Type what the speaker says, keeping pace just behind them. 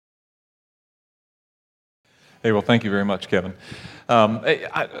Hey, well, thank you very much, Kevin.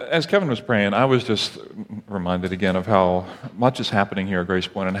 As Kevin was praying, I was just reminded again of how much is happening here at Grace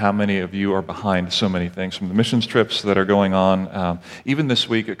Point and how many of you are behind so many things, from the missions trips that are going on. Even this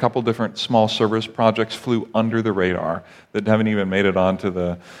week, a couple different small service projects flew under the radar that haven't even made it onto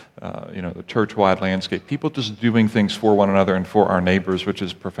the church-wide landscape. People just doing things for one another and for our neighbors, which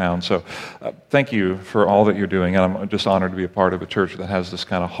is profound. So thank you for all that you're doing. And I'm just honored to be a part of a church that has this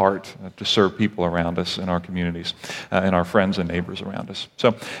kind of heart to serve people around us in our communities and our friends and neighbors around us.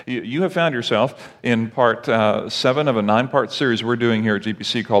 So you have found yourself in part 7 of a 9-part series we're doing here at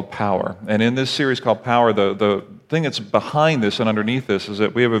GPC called Power. And in this series called Power, the thing that's behind this and underneath this is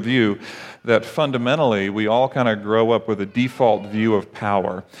that we have a view that fundamentally we all kind of grow up with a default view of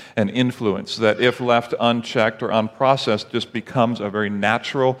power and influence that, if left unchecked or unprocessed, just becomes a very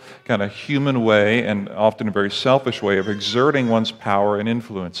natural kind of human way and often a very selfish way of exerting one's power and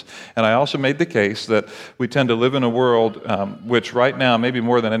influence. And I also made the case that we tend to live in a world which right now, maybe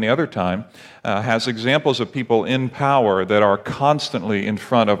more than any other time, has examples of people in power that are constantly in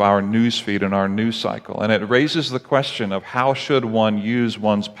front of our news feed and our news cycle. And it raises the question of how should one use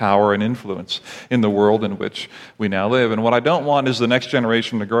one's power and influence in the world in which we now live. And what I don't want is the next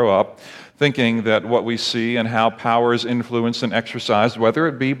generation to grow up thinking that what we see and how power is influenced and exercised, whether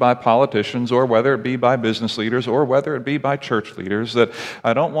it be by politicians or whether it be by business leaders or whether it be by church leaders, that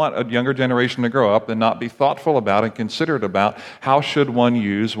I don't want a younger generation to grow up and not be thoughtful about and considerate about how should one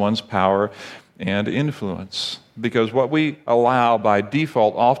use one's power and influence. Because what we allow by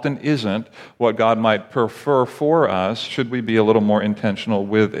default often isn't what God might prefer for us, should we be a little more intentional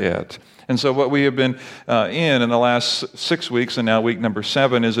with it. And so what we have been in the last 6 weeks, and now week number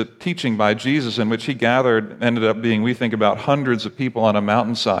 7, is a teaching by Jesus in which he ended up being, we think, about hundreds of people on a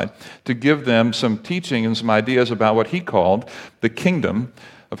mountainside to give them some teaching and some ideas about what he called the kingdom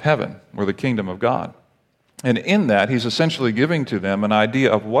of heaven, or the kingdom of God. And in that, he's essentially giving to them an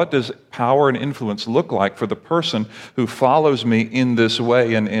idea of what does power and influence look like for the person who follows me in this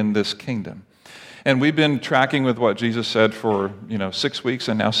way and in this kingdom. And we've been tracking with what Jesus said for 6 weeks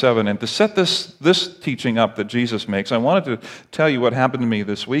and now 7. And to set this teaching up that Jesus makes, I wanted to tell you what happened to me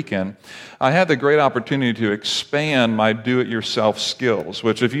this weekend. I had the great opportunity to expand my do-it-yourself skills,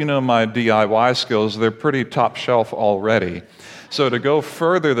 which, if you know my DIY skills, they're pretty top shelf already. So to go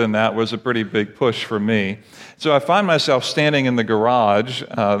further than that was a pretty big push for me. So I find myself standing in the garage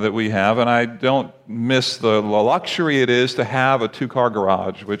that we have, and I don't miss the luxury it is to have a 2-car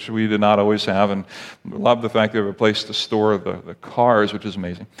garage, which we did not always have, and love the fact that we have a place to store the cars, which is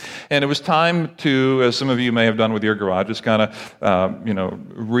amazing. And it was time to, as some of you may have done with your garage, just kind of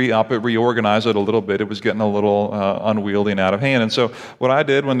re-up it, reorganize it a little bit. It was getting a little unwieldy and out of hand. And so what I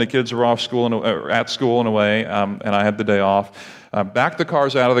did when the kids were off school at school and away, and I had the day off, backed the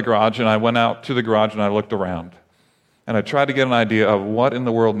cars out of the garage, and I went out to the garage and I looked around. And I tried to get an idea of what in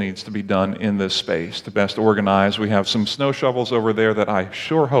the world needs to be done in this space to best organize. We have some snow shovels over there that I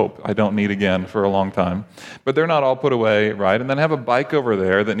sure hope I don't need again for a long time. But they're not all put away, right? And then I have a bike over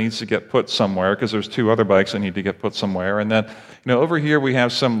there that needs to get put somewhere because there's 2 other bikes that need to get put somewhere. And then, over here we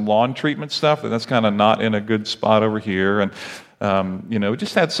have some lawn treatment stuff that's kind of not in a good spot over here. And we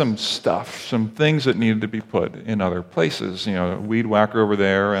just had some stuff, some things that needed to be put in other places. A weed whacker over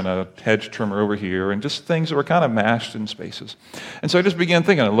there and a hedge trimmer over here, and just things that were kind of mashed in spaces. And so I just began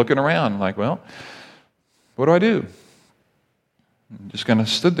thinking and looking around, like, well, what do I do? Just kind of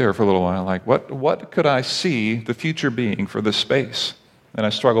stood there for a little while, like, what could I see the future being for this space? And I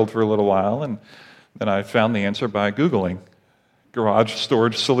struggled for a little while, and then I found the answer by Googling garage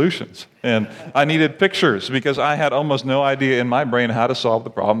storage solutions. And I needed pictures because I had almost no idea in my brain how to solve the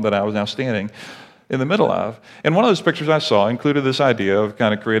problem that I was now standing in the middle of. And one of those pictures I saw included this idea of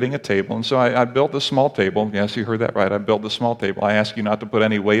kind of creating a table. And so I built this small table. Yes, you heard that right. I built this small table. I ask you not to put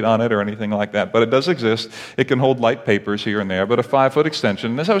any weight on it or anything like that, but it does exist. It can hold light papers here and there, but a 5-foot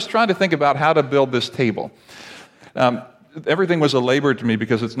extension. And as I was trying to think about how to build this table, everything was a labor to me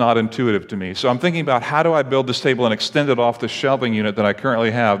because it's not intuitive to me. So I'm thinking about how do I build this table and extend it off the shelving unit that I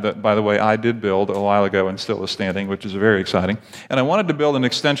currently have that, by the way, I did build a while ago and still is standing, which is very exciting. And I wanted to build an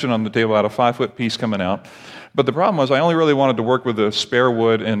extension on the table out of 5-foot piece coming out. But the problem was I only really wanted to work with the spare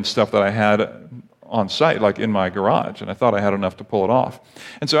wood and stuff that I had on site, like in my garage, and I thought I had enough to pull it off.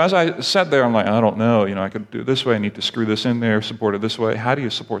 And so as I sat there, I'm like, I don't know, I could do it this way, I need to screw this in there, support it this way. How do you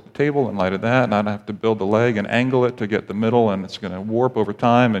support the table in light of that? And I'd have to build the leg and angle it to get the middle, and it's going to warp over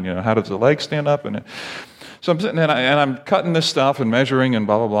time, and how does the leg stand up? So I'm sitting there, and I'm cutting this stuff and measuring and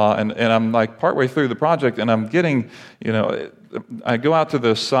blah, blah, blah, and I'm like partway through the project, and I'm getting, I go out to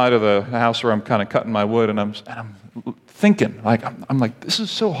the side of the house where I'm kind of cutting my wood, and I'm thinking, I'm like, this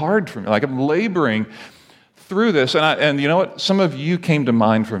is so hard for me. Like, I'm laboring through this, and you know what? Some of you came to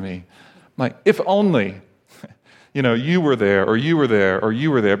mind for me. Like, if only, you were there, or you were there, or you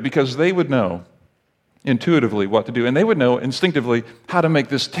were there, because they would know intuitively what to do, and they would know instinctively how to make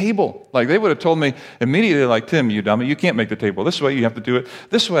this table. Like, they would have told me immediately, like, Tim, you dummy, you can't make the table this way, you have to do it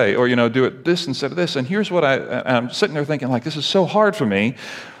this way, or, do it this instead of this. And here's what I'm sitting there thinking, like, this is so hard for me,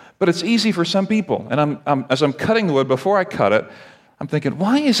 but it's easy for some people. And as I'm cutting the wood, before I cut it, I'm thinking,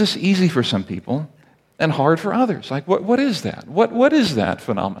 why is this easy for some people and hard for others? Like, what is that? What is that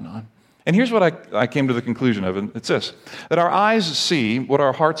phenomenon? And here's what I came to the conclusion of, and it's this, that our eyes see what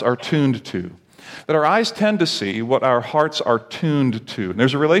our hearts are tuned to. That our eyes tend to see what our hearts are tuned to. And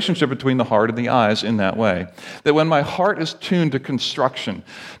there's a relationship between the heart and the eyes in that way. That when my heart is tuned to construction,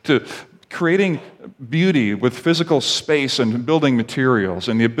 to creating beauty with physical space and building materials,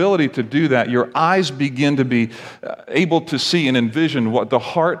 and the ability to do that, your eyes begin to be able to see and envision what the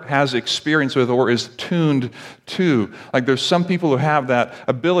heart has experience with or is tuned to. Like, there's some people who have that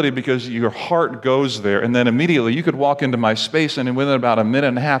ability because your heart goes there, and then immediately you could walk into my space, and within about a minute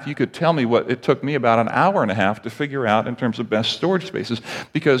and a half, you could tell me what it took me about an hour and a half to figure out in terms of best storage spaces,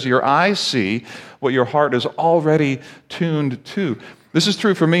 because your eyes see what your heart is already tuned to. This is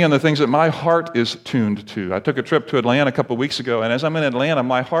true for me on the things that my heart is tuned to. I took a trip to Atlanta a couple of weeks ago, and as I'm in Atlanta,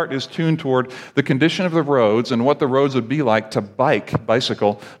 my heart is tuned toward the condition of the roads and what the roads would be like to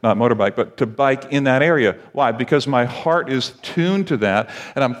bicycle, not motorbike, but to bike in that area. Why? Because my heart is tuned to that,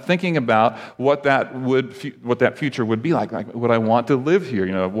 and I'm thinking about what that future would be like. Like, would I want to live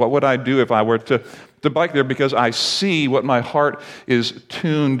here? What would I do if I were to bike there? Because I see what my heart is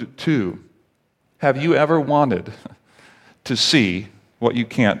tuned to. Have you ever wanted to see what you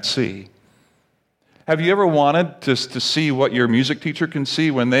can't see? Have you ever wanted to see what your music teacher can see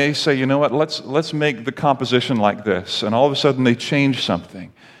when they say, you know what, let's make the composition like this, and all of a sudden they change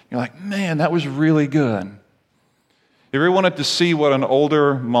something? You're like, man, that was really good. You ever wanted to see what an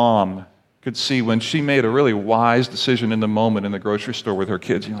older mom could see when she made a really wise decision in the moment in the grocery store with her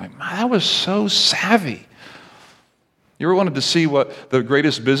kids? You're like, man, that was so savvy. You ever wanted to see what the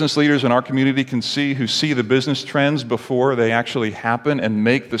greatest business leaders in our community can see, who see the business trends before they actually happen and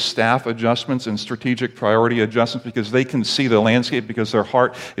make the staff adjustments and strategic priority adjustments because they can see the landscape because their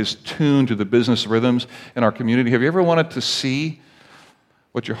heart is tuned to the business rhythms in our community? Have you ever wanted to see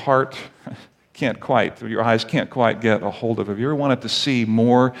what your heart your eyes can't quite get a hold of? Have you ever wanted to see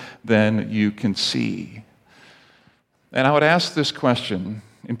more than you can see? And I would ask this question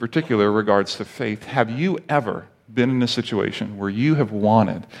in particular regards to faith. Have you ever been in a situation where you have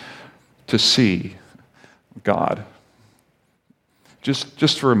wanted to see God?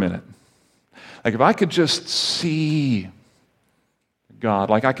 Just for a minute. Like, if I could just see God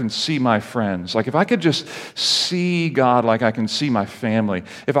like I can see my friends, like if I could just see God like I can see my family,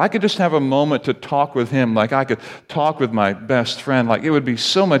 if I could just have a moment to talk with Him like I could talk with my best friend, like it would be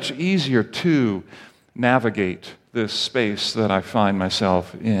so much easier to navigate this space that I find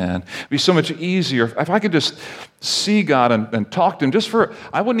myself in. It'd be so much easier if I could just see God and talk to Him.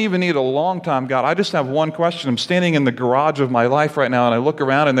 I wouldn't even need a long time, God. I just have one question. I'm standing in the garage of my life right now, and I look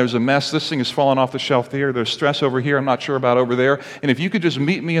around, and there's a mess. This thing has fallen off the shelf here. There's stress over here. I'm not sure about over there. And if you could just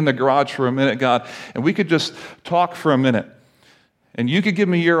meet me in the garage for a minute, God, and we could just talk for a minute, and you could give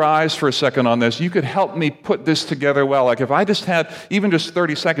me your eyes for a second on this. You could help me put this together well. Like if I just had even just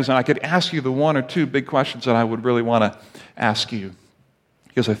 30 seconds and I could ask you the one or two big questions that I would really want to ask you,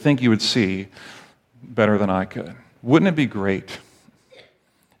 because I think you would see better than I could. Wouldn't it be great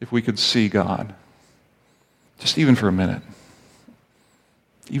if we could see God just even for a minute?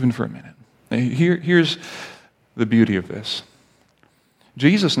 Even for a minute. Here's the beauty of this.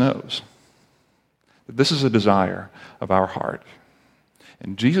 Jesus knows that this is a desire of our heart.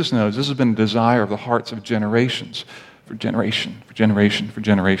 And Jesus knows this has been a desire of the hearts of generations, for generation, for generation, for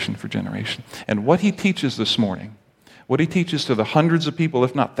generation, for generation. And what He teaches this morning, what He teaches to the hundreds of people,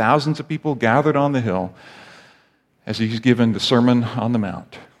 if not thousands of people gathered on the hill, as He's given the Sermon on the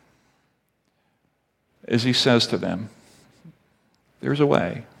Mount, as He says to them, there's a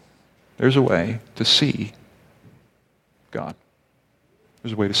way to see God.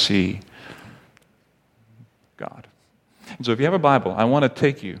 There's a way to see God. And so if you have a Bible, I want to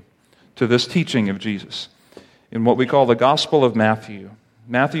take you to this teaching of Jesus in what we call the Gospel of Matthew.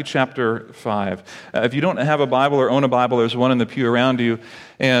 Matthew chapter 5. If you don't have a Bible or own a Bible, there's one in the pew around you.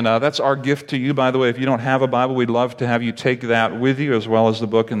 And that's our gift to you, by the way. If you don't have a Bible, we'd love to have you take that with you, as well as the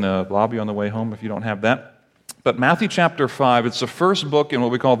book in the lobby on the way home if you don't have that. But Matthew chapter 5, it's the first book in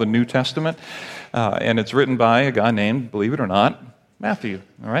what we call the New Testament. And it's written by a guy named, believe it or not, Matthew.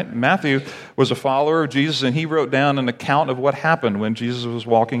 All right? Matthew was a follower of Jesus, and he wrote down an account of what happened when Jesus was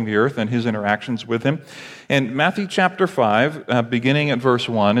walking the earth and his interactions with him. And Matthew chapter 5, beginning at verse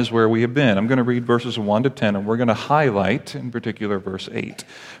 1, is where we have been. I'm going to read verses 1 to 10, and we're going to highlight, in particular, verse 8.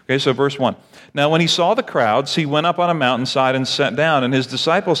 Okay, so verse 1. Now, when he saw the crowds, he went up on a mountainside and sat down, and his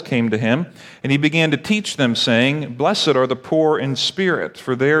disciples came to him, and he began to teach them, saying, Blessed are the poor in spirit,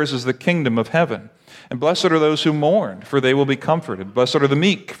 for theirs is the kingdom of heaven. And blessed are those who mourn, for they will be comforted. Blessed are the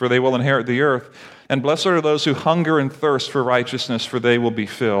meek, for they will inherit the earth. And blessed are those who hunger and thirst for righteousness, for they will be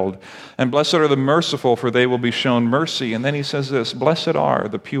filled. And blessed are the merciful, for they will be shown mercy. And then he says this, Blessed are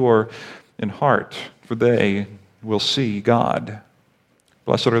the pure in heart, for they will see God.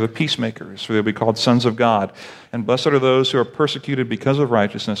 Blessed are the peacemakers, for they will be called sons of God. And blessed are those who are persecuted because of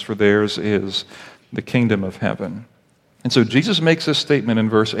righteousness, for theirs is the kingdom of heaven. And so Jesus makes this statement in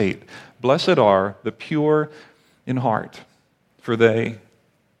verse 8, Blessed are the pure in heart, for they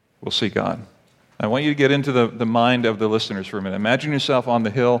will see God. I want you to get into the mind of the listeners for a minute. Imagine yourself on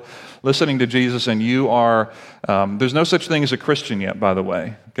the hill listening to Jesus, and you are, there's no such thing as a Christian yet, by the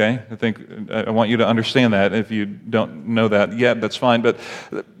way, okay? I want you to understand that. If you don't know that yet, that's fine, but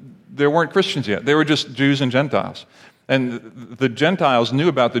there weren't Christians yet. They were just Jews and Gentiles. And the Gentiles knew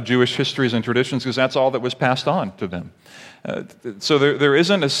about the Jewish histories and traditions because that's all that was passed on to them. So there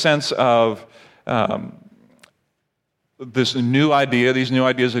isn't a sense of this new idea, these new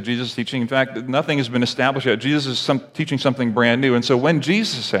ideas that Jesus is teaching. In fact, nothing has been established yet. Jesus is teaching something brand new. And so when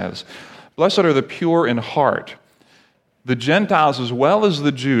Jesus says, Blessed are the pure in heart, the Gentiles as well as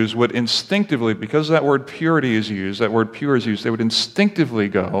the Jews would instinctively, because that word purity is used, that word pure is used, they would instinctively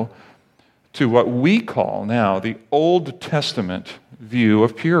go to what we call now the Old Testament view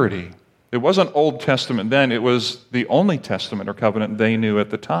of purity. It wasn't Old Testament then, it was the only testament or covenant they knew at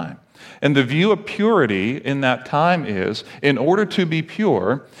the time. And the view of purity in that time is, in order to be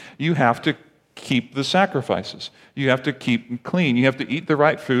pure, you have to keep the sacrifices. You have to keep clean. You have to eat the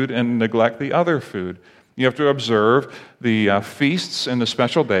right food and neglect the other food. You have to observe the feasts and the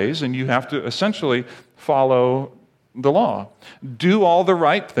special days, and you have to essentially follow the law. Do all the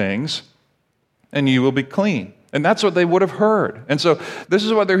right things, and you will be clean. And that's what they would have heard. And so this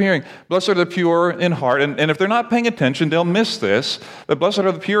is what they're hearing. Blessed are the pure in heart. And if they're not paying attention, they'll miss this. But blessed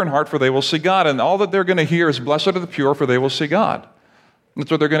are the pure in heart, for they will see God. And all that they're going to hear is, Blessed are the pure, for they will see God. That's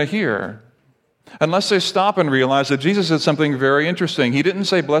what they're going to hear. Unless they stop and realize that Jesus said something very interesting. He didn't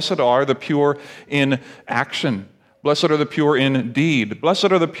say, Blessed are the pure in action. Blessed are the pure in deed.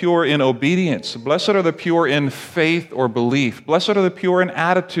 Blessed are the pure in obedience. Blessed are the pure in faith or belief. Blessed are the pure in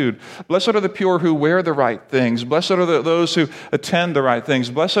attitude. Blessed are the pure who wear the right things. Blessed are those who attend the right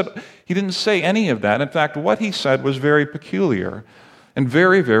things. Blessed, he didn't say any of that. In fact, what he said was very peculiar and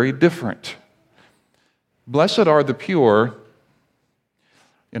very, very different. Blessed are the pure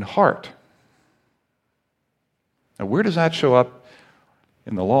in heart. Now, where does that show up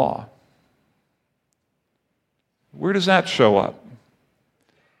in the law? Where does that show up?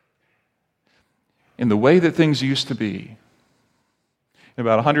 In the way that things used to be.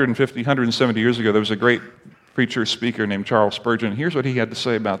 About 150, 170 years ago, there was a great preacher, speaker named Charles Spurgeon. Here's what he had to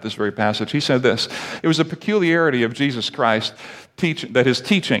say about this very passage. He said this, It was a peculiarity of Jesus Christ that his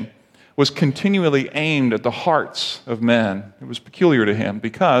teaching was continually aimed at the hearts of men. It was peculiar to him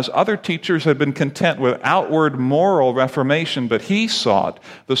because other teachers had been content with outward moral reformation, but he sought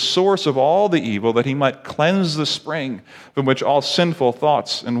the source of all the evil that he might cleanse the spring from which all sinful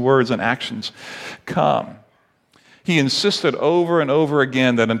thoughts and words and actions come. He insisted over and over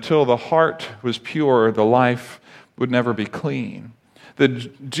again that until the heart was pure, the life would never be clean.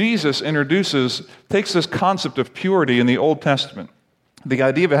 That Jesus takes this concept of purity in the Old Testament, the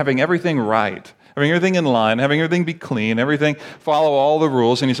idea of having everything right, having everything in line, having everything be clean, everything follow all the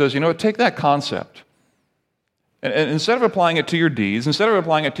rules. And he says, take that concept. And instead of applying it to your deeds, instead of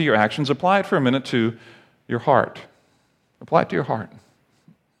applying it to your actions, apply it for a minute to your heart. Apply it to your heart.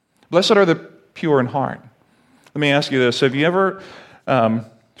 Blessed are the pure in heart. Let me ask you this. Have you ever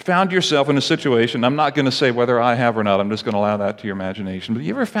found yourself in a situation, I'm not going to say whether I have or not, I'm just going to allow that to your imagination, but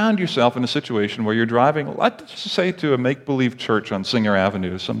you ever found yourself in a situation where you're driving, let's say to a make-believe church on Singer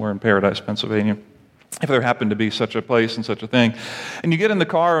Avenue, somewhere in Paradise, Pennsylvania, if there happened to be such a place and such a thing, and you get in the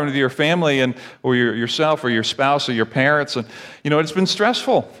car with your family or yourself or your spouse or your parents, and it's been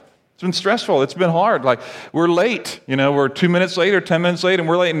stressful. It's been stressful. It's been hard. Like, we're late. We're 2 minutes late or 10 minutes late, and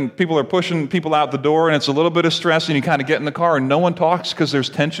we're late, and people are pushing people out the door, and it's a little bit of stress, and you kind of get in the car, and no one talks because there's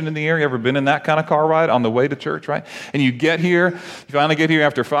tension in the air. You ever been in that kind of car ride on the way to church, right? And you finally get here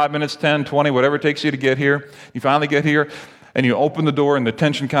after 5 minutes, 10, 20, whatever it takes you to get here. You finally get here, and you open the door, and the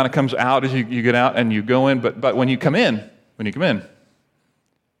tension kind of comes out as you get out, and you go in. But when you come in,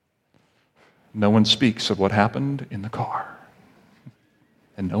 No one speaks of what happened in the car.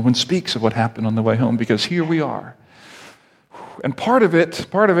 And no one speaks of what happened on the way home, because here we are. And part of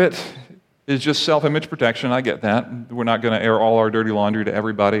it is just self-image protection. I get that. We're not going to air all our dirty laundry to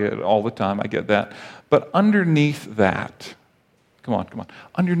everybody all the time. I get that. But underneath that, come on.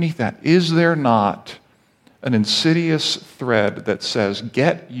 Underneath that, is there not an insidious thread that says,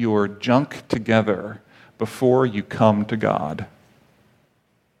 get your junk together before you come to God?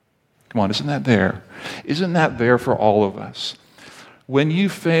 Come on, isn't that there? Isn't that there for all of us? When you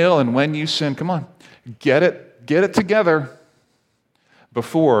fail and when you sin, come on, get it together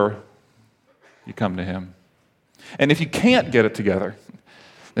before you come to Him. And if you can't get it together,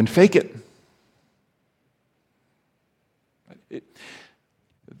 then fake it.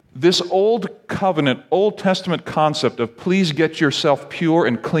 This old covenant, Old Testament concept of please get yourself pure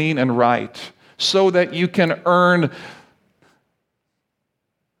and clean and right so that you can earn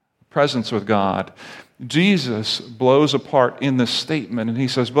presence with God. Jesus blows apart in this statement, and He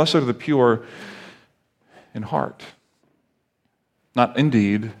says, blessed are the pure in heart. Not in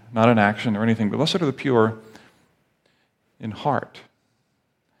deed, not in action or anything, but blessed are the pure in heart,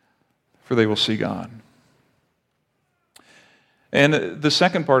 for they will see God. And the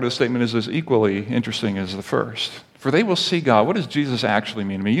second part of the statement is as equally interesting as the first. For they will see God. What does Jesus actually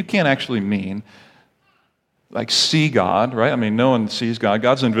mean? I mean, you can't actually mean like see God, right? I mean, no one sees God.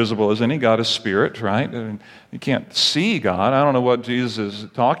 God's invisible as any. God is spirit, right? I mean, you can't see God. I don't know what Jesus is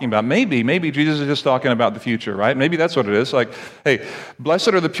talking about. Maybe Jesus is just talking about the future, right? Maybe that's what it is. Like, hey, blessed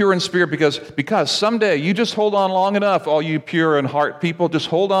are the pure in spirit because someday, you just hold on long enough, all you pure in heart people, just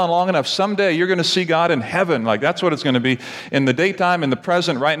hold on long enough. Someday you're going to see God in heaven. Like, that's what it's going to be. In the daytime, in the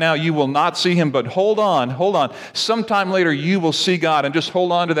present, right now, you will not see Him, but hold on. Sometime later, you will see God, and just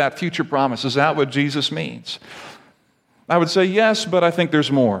hold on to that future promise. Is that what Jesus means? I would say yes, but I think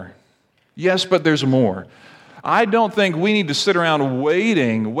there's more. Yes, but there's more. I don't think we need to sit around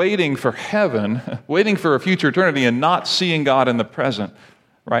waiting for heaven, waiting for a future eternity and not seeing God in the present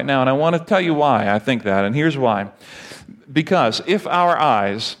right now. And I want to tell you why I think that, and here's why. Because if our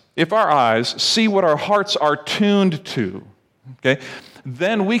eyes see what our hearts are tuned to, okay,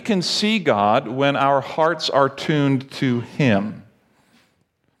 then we can see God when our hearts are tuned to Him.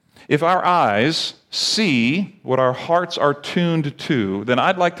 If our eyes see what our hearts are tuned to, then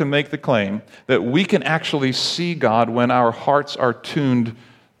I'd like to make the claim that we can actually see God when our hearts are tuned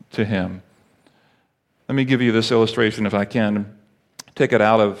to Him. Let me give you this illustration if I can. Take it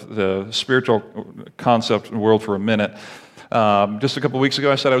out of the spiritual concept world for a minute. Just a couple weeks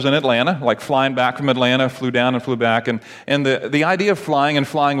ago, I said I was in Atlanta, like flying back from Atlanta, flew down and flew back, and the idea of flying and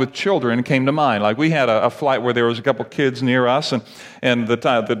flying with children came to mind. Like, we had a flight where there was a couple kids near us, and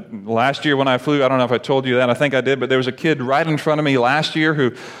the last year when I flew, I don't know if I told you that, I think I did, but there was a kid right in front of me last year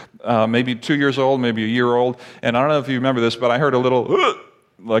who maybe 2 years old, maybe a year old, and I don't know if you remember this, but I heard a little,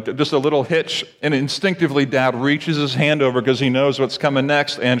 like just a little hitch, and instinctively Dad reaches his hand over because he knows what's coming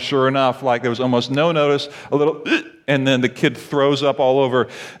next, and sure enough, like there was almost no notice, a little, and then the kid throws up all over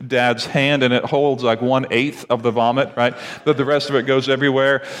Dad's hand, and it holds like 1/8 of the vomit, right? But the rest of it goes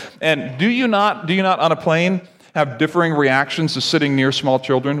everywhere. And do you not on a plane have differing reactions to sitting near small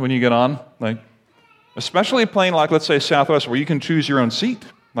children when you get on? Like, especially a plane like, let's say, Southwest, where you can choose your own seat.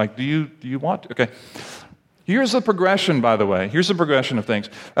 Like, do you want to? Okay. Here's the progression, by the way. Here's the progression of things.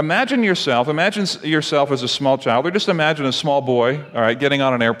 Imagine yourself as a small child, or just imagine a small boy, all right, getting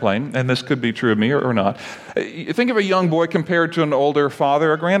on an airplane, and this could be true of me or not. Think of a young boy compared to an older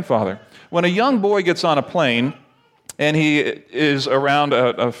father or grandfather. When a young boy gets on a plane and he is around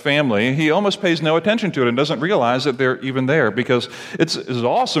a family, he almost pays no attention to it and doesn't realize that they're even there, because it's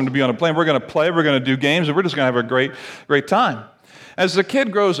awesome to be on a plane. We're going to play, we're going to do games, and we're just going to have a great time. As the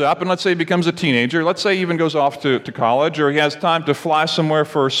kid grows up, and let's say he becomes a teenager, let's say he even goes off to college, or he has time to fly somewhere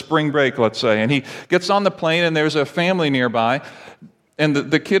for spring break, let's say, and he gets on the plane and there's a family nearby, and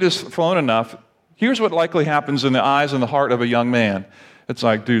the kid is flown enough, here's what likely happens in the eyes and the heart of a young man. It's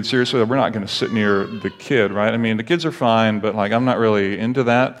like, dude, seriously, we're not going to sit near the kid, right? I mean, the kids are fine, but like, I'm not really into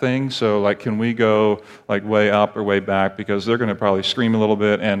that thing. So like, can we go like way up or way back? Because they're going to probably scream a little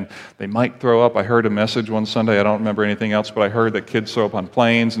bit and they might throw up. I heard a message one Sunday. I don't remember anything else, but I heard that kids throw up on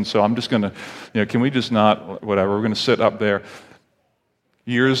planes. And so I'm just going to, can we just not, whatever, we're going to sit up there.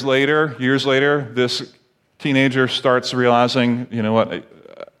 Years later, this teenager starts realizing, you know what,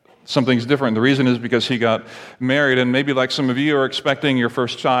 Something's different. The reason is because he got married, and maybe like some of you are expecting your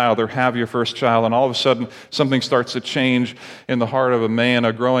first child or have your first child, and all of a sudden something starts to change in the heart of a man,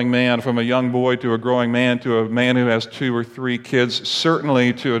 a growing man, from a young boy to a growing man to a man who has 2 or 3 kids,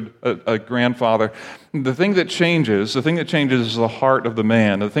 certainly to a grandfather. The thing that changes is the heart of the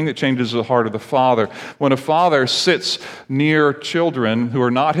man. The thing that changes is the heart of the father. When a father sits near children who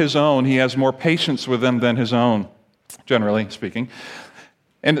are not his own, he has more patience with them than his own, generally speaking.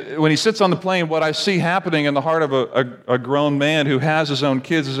 And when he sits on the plane, what I see happening in the heart of a grown man who has his own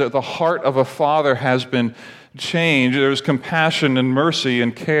kids is that the heart of a father has been changed. There's compassion and mercy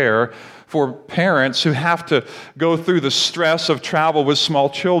and care for parents who have to go through the stress of travel with small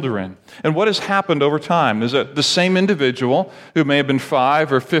children. And what has happened over time is that the same individual who may have been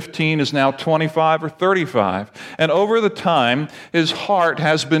 5 or 15 is now 25 or 35. And over the time, his heart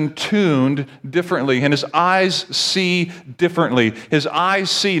has been tuned differently, and his eyes see differently. His eyes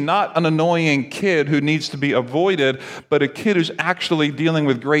see not an annoying kid who needs to be avoided, but a kid who's actually dealing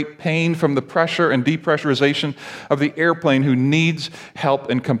with great pain from the pressure and depressurization of the airplane, who needs help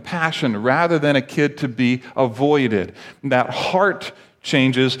and compassion rather than a kid to be avoided. That heart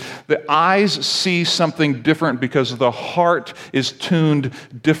changes. The eyes see something different because the heart is tuned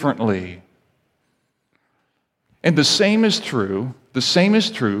differently. And the same is true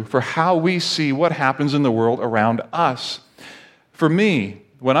for how we see what happens in the world around us. For me,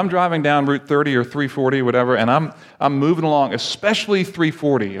 when I'm driving down Route 30 or 340, whatever, and I'm moving along, especially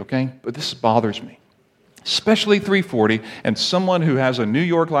 340, okay? But this bothers me. Especially 340, and someone who has a New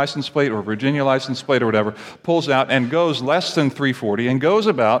York license plate or a Virginia license plate or whatever pulls out and goes less than 340 and goes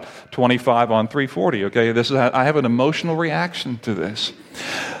about 25 on 340, okay? I have an emotional reaction to this.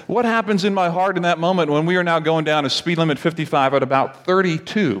 What happens in my heart in that moment when we are now going down a speed limit 55 at about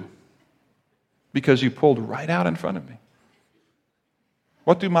 32 because you pulled right out in front of me?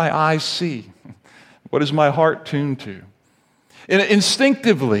 What do my eyes see? What is my heart tuned to?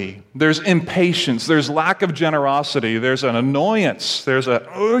 Instinctively, there's impatience, there's lack of generosity, there's an annoyance, there's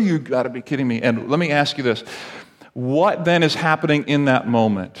you got to be kidding me. And let me ask you this. What then is happening in that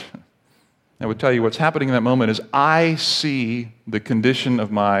moment? I would tell you what's happening in that moment is I see the condition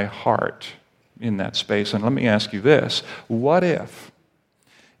of my heart in that space. And let me ask you this. What if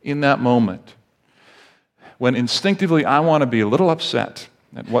in that moment, when instinctively I want to be a little upset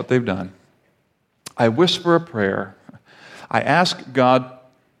at what they've done, I whisper a prayer, I ask God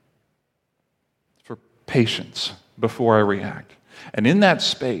for patience before I react. And in that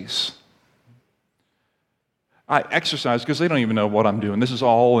space, I exercise, because they don't even know what I'm doing. This is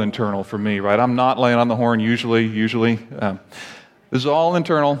all internal for me, right? I'm not laying on the horn usually. This is all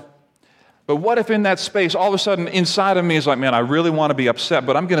internal. But what if in that space, all of a sudden inside of me is like, man, I really want to be upset,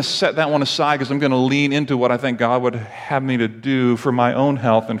 but I'm going to set that one aside because I'm going to lean into what I think God would have me to do for my own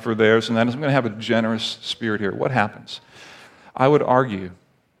health and for theirs, and that is I'm going to have a generous spirit here. What happens? I would argue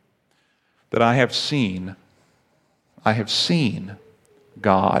that I have seen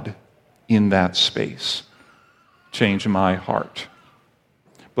God in that space change my heart.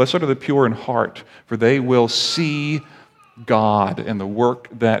 Blessed are the pure in heart, for they will see God and the work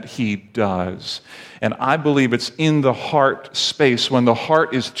that He does. And I believe it's in the heart space, when the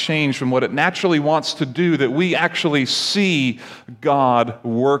heart is changed from what it naturally wants to do, that we actually see God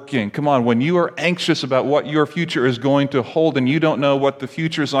working. Come on, when you are anxious about what your future is going to hold and you don't know what the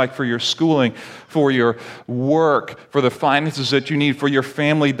future is like for your schooling, for your work, for the finances that you need, for your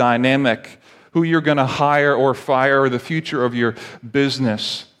family dynamic, who you're going to hire or fire, or the future of your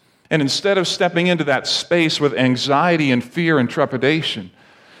business. And instead of stepping into that space with anxiety and fear and trepidation,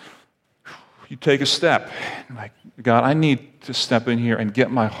 you take a step. Like, God, I need to step in here and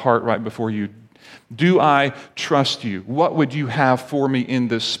get my heart right before you. Do I trust you? What would you have for me in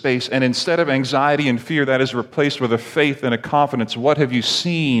this space? And instead of anxiety and fear, that is replaced with a faith and a confidence. What have you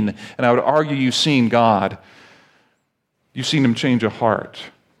seen? And I would argue you've seen God. You've seen Him change a heart.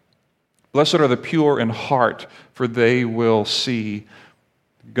 Blessed are the pure in heart, for they will see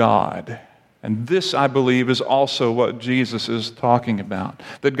God. And this, I believe, is also what Jesus is talking about.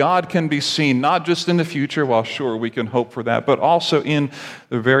 That God can be seen not just in the future, well, sure, we can hope for that, but also in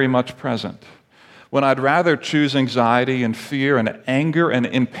the very much present. When I'd rather choose anxiety and fear and anger and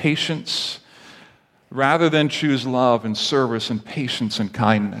impatience rather than choose love and service and patience and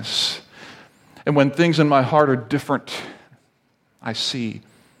kindness. And when things in my heart are different, I see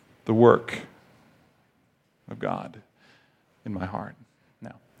the work of God in my heart.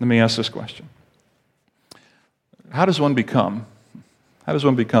 Now, let me ask this question. How does one become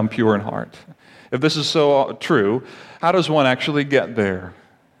pure in heart? If this is so true, how does one actually get there?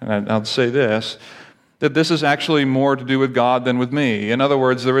 And I'll say this. that this is actually more to do with God than with me. In other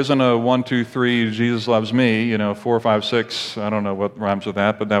words, there isn't a 1, 2, 3, Jesus loves me, 4, 5, 6. I don't know what rhymes with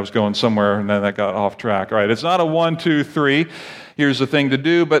that, but that was going somewhere, and then that got off track. All right, it's not a 1, 2, 3. Here's the thing to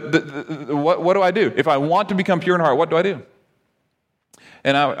do, but what do I do? If I want to become pure in heart, what do I do?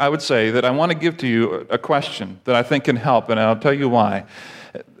 And I would say that I want to give to you a question that I think can help, and I'll tell you why.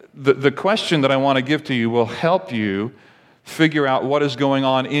 The question that I want to give to you will help you figure out what is going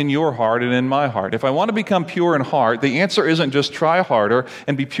on in your heart and in my heart. If I want to become pure in heart, the answer isn't just try harder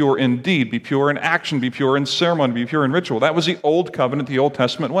and be pure in deed, be pure in action, be pure in ceremony, be pure in ritual. That was the Old Covenant, the Old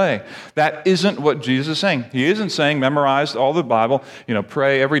Testament way. That isn't what Jesus is saying. He isn't saying memorize all the Bible,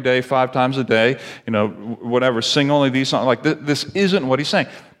 pray every day, 5 times a day, whatever, sing only these songs. Like this isn't what he's saying.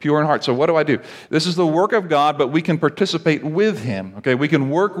 Pure in heart. So what do I do? This is the work of God, but we can participate with Him. Okay, we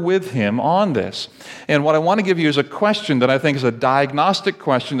can work with Him on this. And what I want to give you is a question that I think is a diagnostic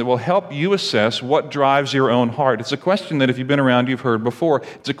question that will help you assess what drives your own heart. It's a question that if you've been around, you've heard before.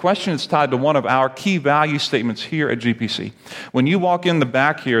 It's a question that's tied to one of our key value statements here at GPC. When you walk in the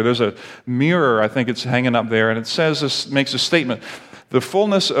back here, there's a mirror, I think it's hanging up there, and it says this, makes a statement: the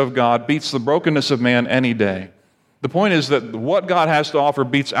fullness of God beats the brokenness of man any day. The point is that what God has to offer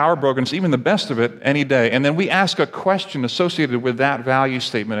beats our brokenness, even the best of it, any day. And then we ask a question associated with that value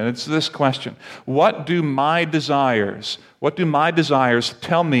statement, and it's this question: what do my desires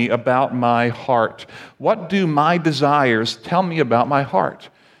tell me about my heart? What do my desires tell me about my heart?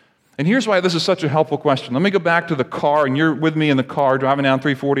 And here's why this is such a helpful question. Let me go back to the car, and you're with me in the car driving down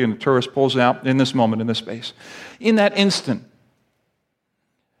 340, and the tourist pulls out in this moment, in this space. In that instant,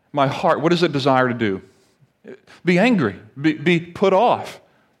 my heart, what does it desire to do? Be angry, be put off.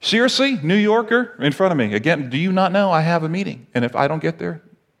 Seriously, New Yorker in front of me. Again, do you not know I have a meeting? And if I don't get there,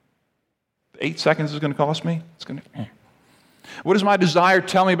 8 seconds is going to cost me. What does my desire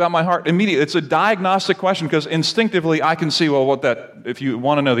tell me about my heart? Immediately, it's a diagnostic question because instinctively I can see, if you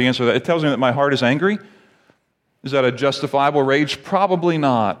want to know the answer to that, it tells me that my heart is angry. Is that a justifiable rage? Probably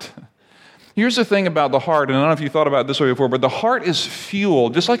not. Here's the thing about the heart, and I don't know if you thought about it this way before, but the heart is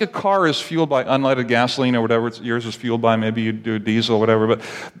fueled, just like a car is fueled by unleaded gasoline or whatever yours is fueled by, maybe you do diesel or whatever, but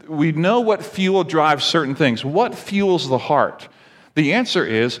we know what fuel drives certain things. What fuels the heart? The answer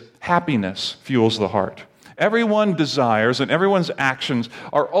is happiness fuels the heart. Everyone desires and everyone's actions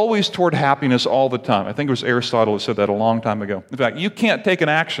are always toward happiness all the time. I think it was Aristotle who said that a long time ago. In fact, you can't take an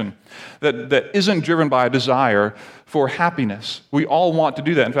action that isn't driven by a desire for happiness. We all want to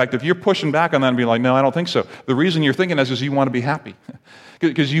do that. In fact, if you're pushing back on that and being like, no, I don't think so, the reason you're thinking this is you want to be happy.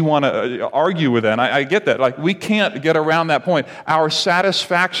 Because you want to argue with that. And I get that. Like, we can't get around that point. Our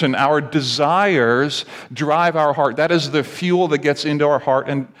satisfaction, our desires drive our heart. That is the fuel that gets into our heart,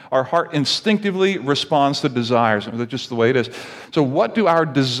 and our heart instinctively responds to desires. That's just the way it is. So what do our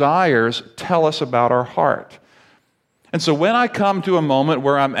desires tell us about our heart? And so when I come to a moment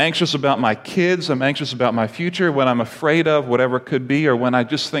where I'm anxious about my kids, I'm anxious about my future, when I'm afraid of whatever it could be, or when I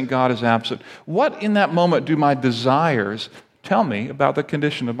just think God is absent, what in that moment do my desires tell me about the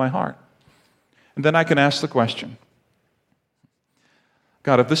condition of my heart? And then I can ask the question,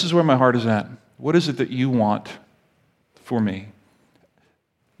 God, if this is where my heart is at, what is it that you want for me?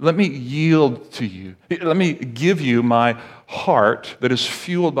 Let me yield to you. Let me give you my heart that is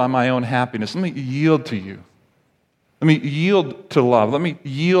fueled by my own happiness. Let me yield to you. Let me yield to love. Let me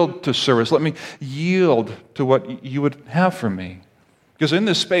yield to service. Let me yield to what you would have for me. Because in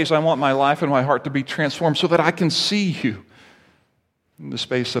this space, I want my life and my heart to be transformed so that I can see you in the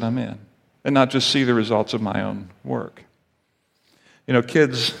space that I'm in, and not just see the results of my own work.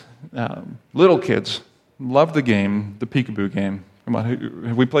 Kids, little kids, love the game, the peekaboo game. Come on,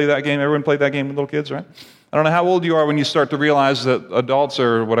 have we played that game? Everyone played that game with little kids, right? I don't know how old you are when you start to realize that adults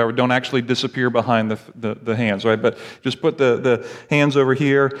or whatever don't actually disappear behind the hands, right? But just put the hands over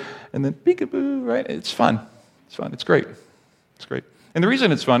here, and then peekaboo, right? It's fun. It's fun. It's great. It's great. And the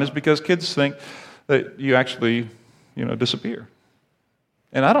reason it's fun is because kids think that you actually, disappear.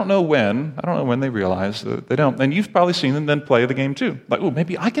 And I don't know when they realize that they don't. And you've probably seen them then play the game too. Like,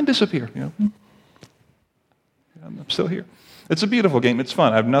 maybe I can disappear. I'm still here. It's a beautiful game. It's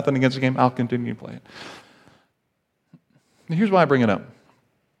fun. I have nothing against the game. I'll continue to play it. And here's why I bring it up.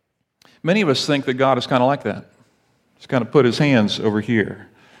 Many of us think that God is kind of like that. He's kind of put his hands over here.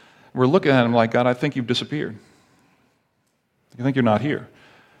 We're looking at him like, God, I think you've disappeared. I think you're not here.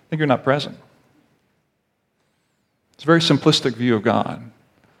 I think you're not present. It's a very simplistic view of God.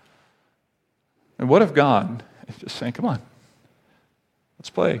 And what if God is just saying, come on, let's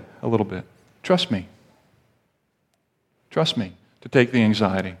play a little bit. Trust me. Trust me to take the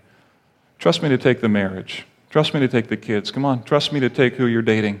anxiety. Trust me to take the marriage. Trust me to take the kids. Come on, trust me to take who you're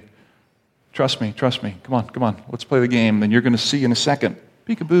dating. Trust me. Come on. Let's play the game. And you're going to see in a second,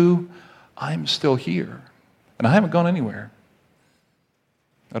 peekaboo, I'm still here. And I haven't gone anywhere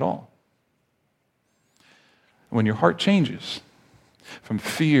at all. When your heart changes from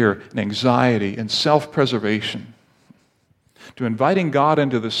fear and anxiety and self-preservation to inviting God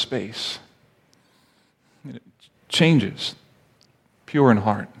into this space, it changes pure in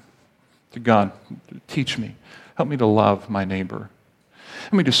heart to God. Teach me. Help me to love my neighbor.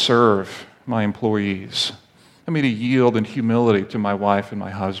 Help me to serve my employees. Help me to yield in humility to my wife and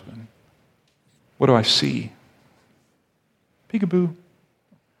my husband. What do I see? Peekaboo.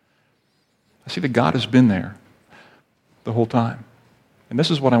 I see that God has been there the whole time. And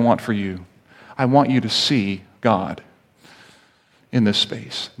this is what I want for you. I want you to see God in this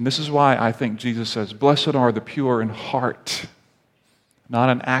space. And this is why I think Jesus says, blessed are the pure in heart. Not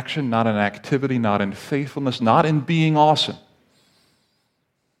in action, not in activity, not in faithfulness, not in being awesome,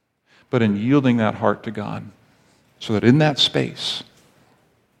 but in yielding that heart to God. So that in that space,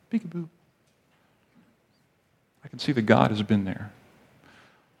 peekaboo, I can see that God has been there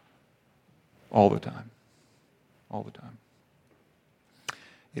all the time. All the time.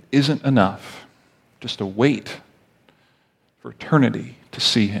 It isn't enough just to wait for eternity to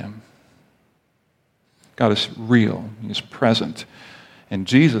see Him. God is real. He is present. And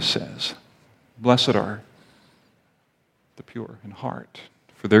Jesus says, blessed are the pure in heart,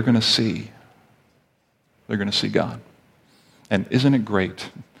 for they're going to see God. And isn't it great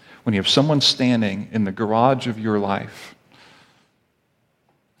when you have someone standing in the garage of your life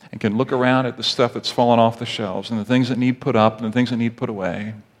and can look around at the stuff that's fallen off the shelves and the things that need put up and the things that need put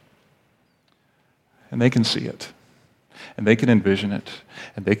away, and they can see it, and they can envision it,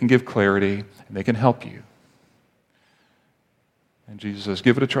 and they can give clarity, and they can help you. And Jesus says,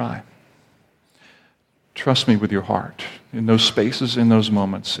 give it a try. Trust me with your heart. In those spaces, in those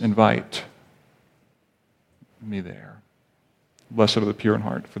moments, invite me there. Blessed are the pure in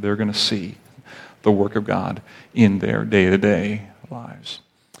heart, for they're going to see the work of God in their day-to-day lives.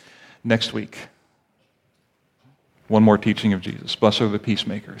 Next week, one more teaching of Jesus. Blessed are the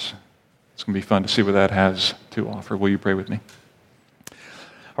peacemakers. It's going to be fun to see what that has to offer. Will you pray with me?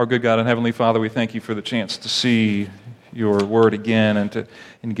 Our good God and Heavenly Father, we thank you for the chance to see your word again and to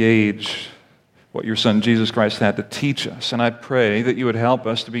engage what your Son Jesus Christ had to teach us. And I pray that you would help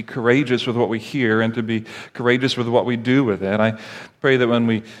us to be courageous with what we hear and to be courageous with what we do with it. I pray that when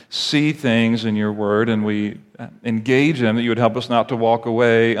we see things in your word and we engage them, that you would help us not to walk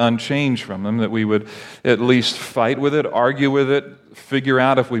away unchanged from them, that we would at least fight with it, argue with it, figure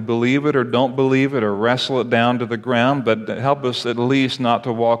out if we believe it or don't believe it or wrestle it down to the ground, but help us at least not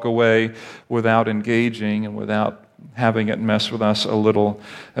to walk away without engaging and without having it mess with us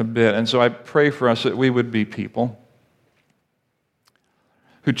a bit. And so I pray for us that we would be people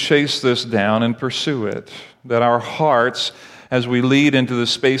who chase this down and pursue it, that our hearts, as we lead into the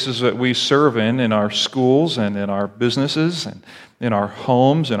spaces that we serve in our schools and in our businesses and in our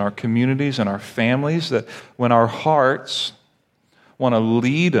homes, in our communities, and our families, that when our hearts want to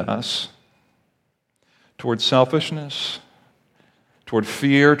lead us toward selfishness, toward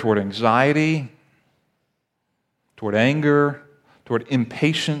fear, toward anxiety, toward anger, toward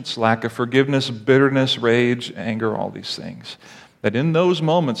impatience, lack of forgiveness, bitterness, rage, anger, all these things. That in those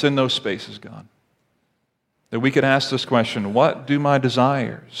moments, in those spaces, God, that we could ask this question, what do my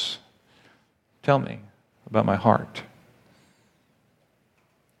desires tell me about my heart?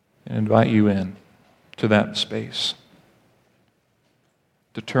 And invite you in to that space.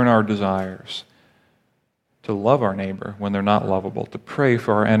 To turn our desires, to love our neighbor when they're not lovable, to pray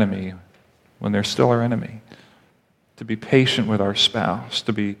for our enemy when they're still our enemy, to be patient with our spouse,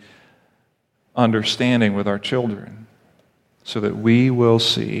 to be understanding with our children, so that we will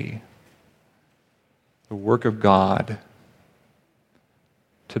see the work of God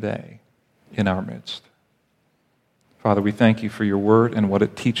today in our midst. Father, we thank you for your word and what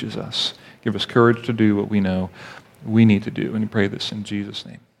it teaches us. Give us courage to do what we know we need to do. And we pray this in Jesus'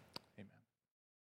 name.